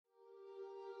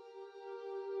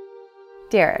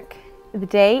Derrick, the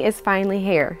day is finally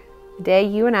here, the day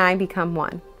you and I become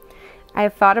one. I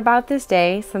have thought about this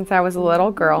day since I was a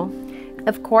little girl.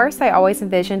 Of course, I always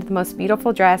envisioned the most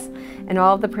beautiful dress and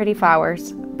all of the pretty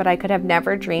flowers, but I could have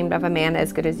never dreamed of a man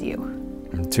as good as you.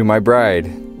 To my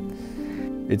bride,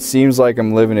 it seems like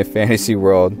I'm living a fantasy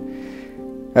world,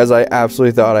 as I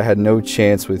absolutely thought I had no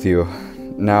chance with you.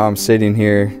 Now I'm sitting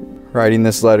here, writing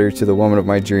this letter to the woman of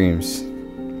my dreams.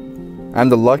 I'm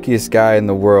the luckiest guy in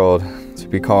the world to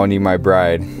be calling you my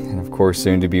bride, and of course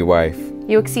soon to be wife.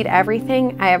 You exceed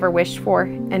everything I ever wished for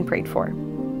and prayed for.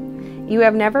 You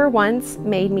have never once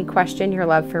made me question your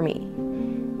love for me.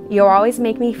 You'll always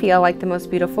make me feel like the most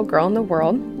beautiful girl in the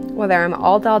world, whether I'm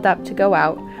all dolled up to go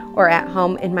out or at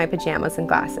home in my pajamas and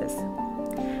glasses.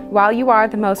 While you are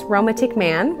the most romantic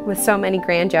man with so many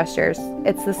grand gestures,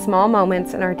 it's the small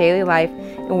moments in our daily life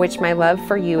in which my love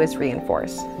for you is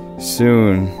reinforced.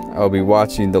 Soon, I'll be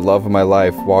watching the love of my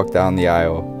life walk down the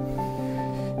aisle.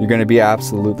 You're going to be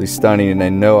absolutely stunning, and I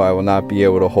know I will not be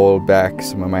able to hold back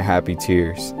some of my happy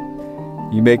tears.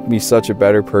 You make me such a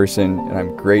better person, and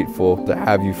I'm grateful to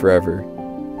have you forever.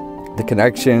 The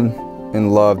connection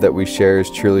and love that we share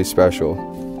is truly special.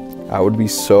 I would be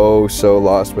so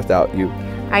lost without you.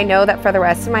 I know that for the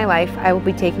rest of my life, I will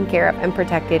be taken care of and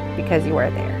protected because you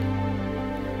are there.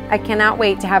 I cannot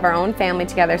wait to have our own family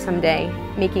together someday,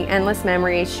 making endless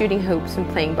memories, shooting hoops, and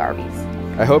playing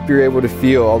Barbies. I hope you're able to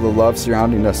feel all the love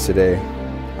surrounding us today.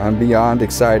 I'm beyond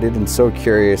excited and so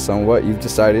curious on what you've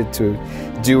decided to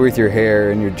do with your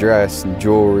hair and your dress and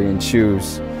jewelry and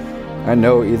shoes. I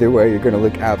know either way you're going to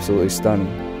look absolutely stunning.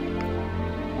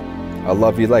 I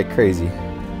love you like crazy.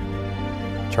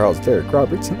 Charles Derrick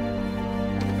Robertson.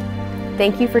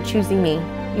 Thank you for choosing me.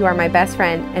 You are my best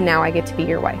friend, and now I get to be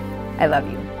your wife. I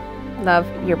love you. Love,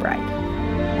 your bride.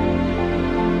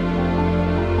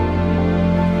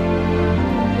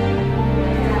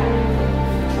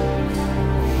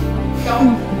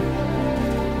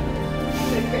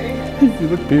 You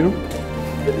look beautiful.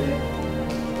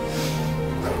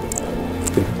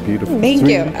 Beautiful. Thank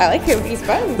you. I like these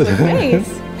buttons. They're nice.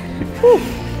 Oh.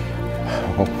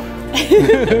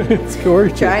 It's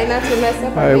gorgeous. Try not to mess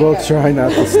up. I will try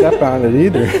not to step on it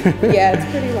either. Yeah,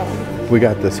 it's pretty long. We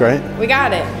got this, right? We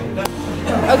got it.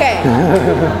 Okay.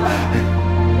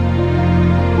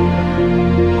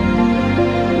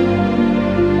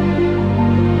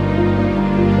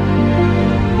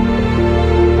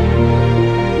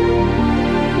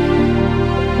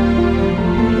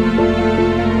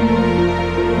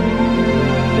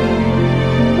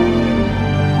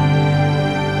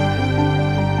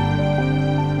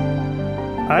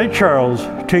 I, Charles,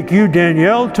 take you,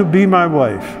 Danielle, to be my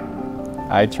wife.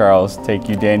 I, Charles, take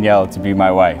you, Danielle, to be my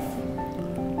wife.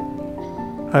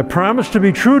 I promise to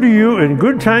be true to you in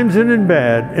good times and in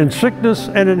bad, in sickness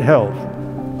and in health.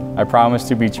 I promise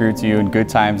to be true to you in good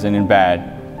times and in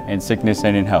bad, in sickness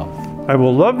and in health. I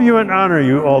will love you and honor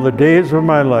you all the days of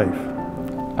my life.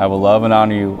 I will love and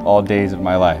honor you all days of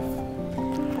my life.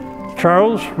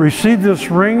 Charles, receive this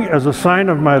ring as a sign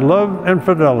of my love and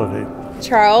fidelity.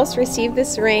 Charles, receive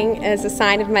this ring as a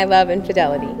sign of my love and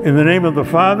fidelity. In the name of the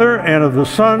Father, and of the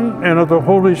Son, and of the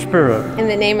Holy Spirit. In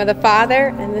the name of the Father,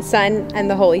 and the Son, and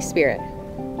the Holy Spirit.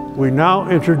 We now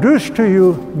introduce to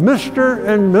you Mr.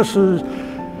 and Mrs.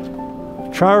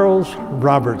 Charles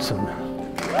Robertson.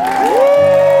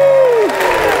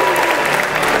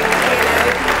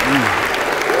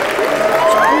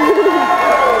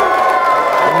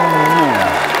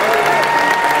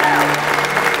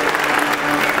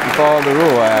 Follow the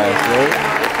rule I asked,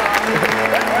 right?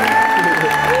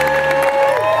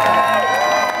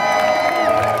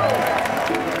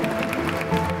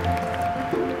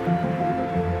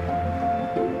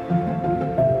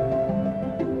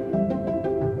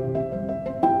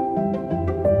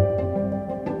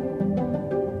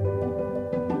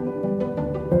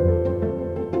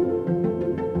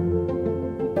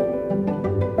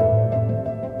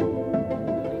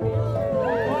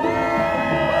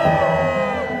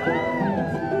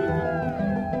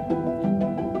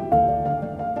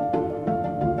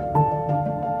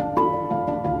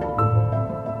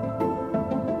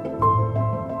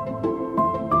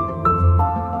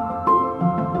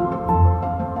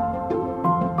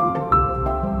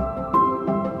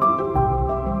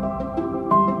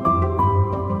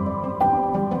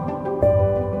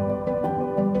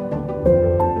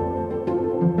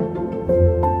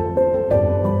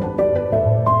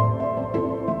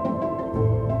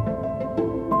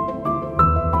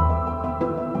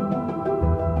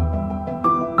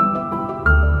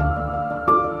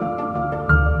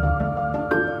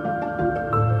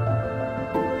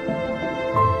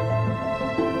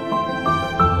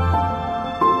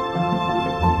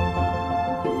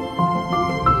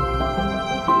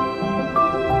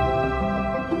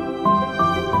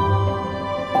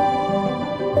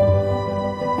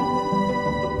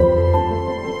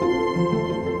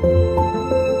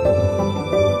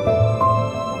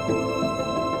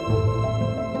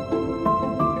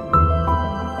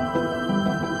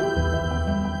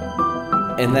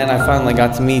 And then I finally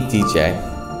got to meet DJ.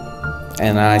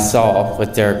 And I saw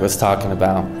what Derrick was talking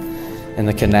about and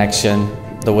the connection,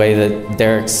 the way that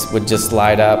Derrick's would just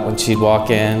light up when she'd walk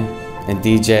in, and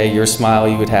DJ, your smile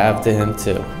you would have to him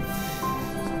too.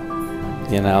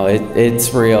 You know,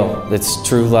 it's real, it's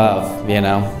true love, you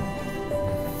know.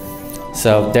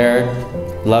 So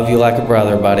Derrick, love you like a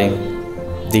brother, buddy.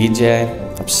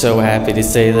 DJ, I'm so happy to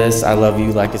say this, I love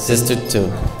you like a sister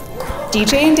too.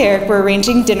 DJ and Derrick were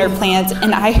arranging dinner plans,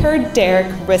 and I heard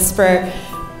Derrick whisper,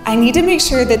 I need to make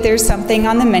sure that there's something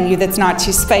on the menu that's not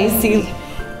too spicy.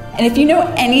 And if you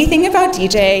know anything about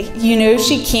DJ, you know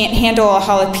she can't handle a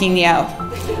jalapeno.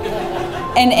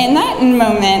 And in that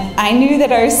moment, I knew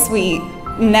that our sweet,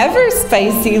 never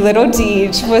spicy little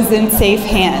Deej was in safe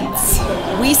hands.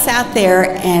 We sat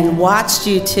there and watched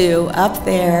you two up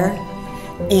there,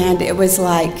 and it was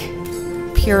like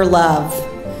pure love,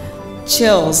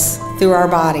 chills through our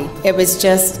body. It was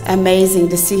just amazing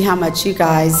to see how much you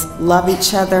guys love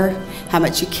each other, how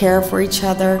much you care for each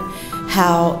other,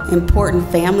 how important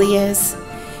family is.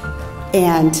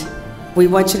 And we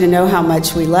want you to know how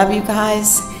much we love you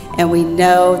guys, and we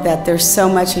know that there's so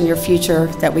much in your future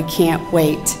that we can't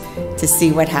wait to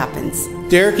see what happens.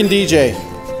 Derrick and DJ,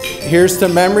 here's to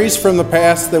memories from the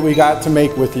past that we got to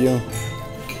make with you.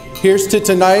 Here's to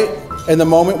tonight and the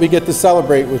moment we get to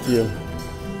celebrate with you.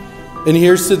 And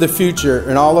here's to the future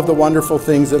and all of the wonderful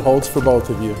things it holds for both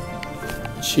of you.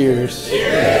 Cheers.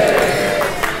 Cheers.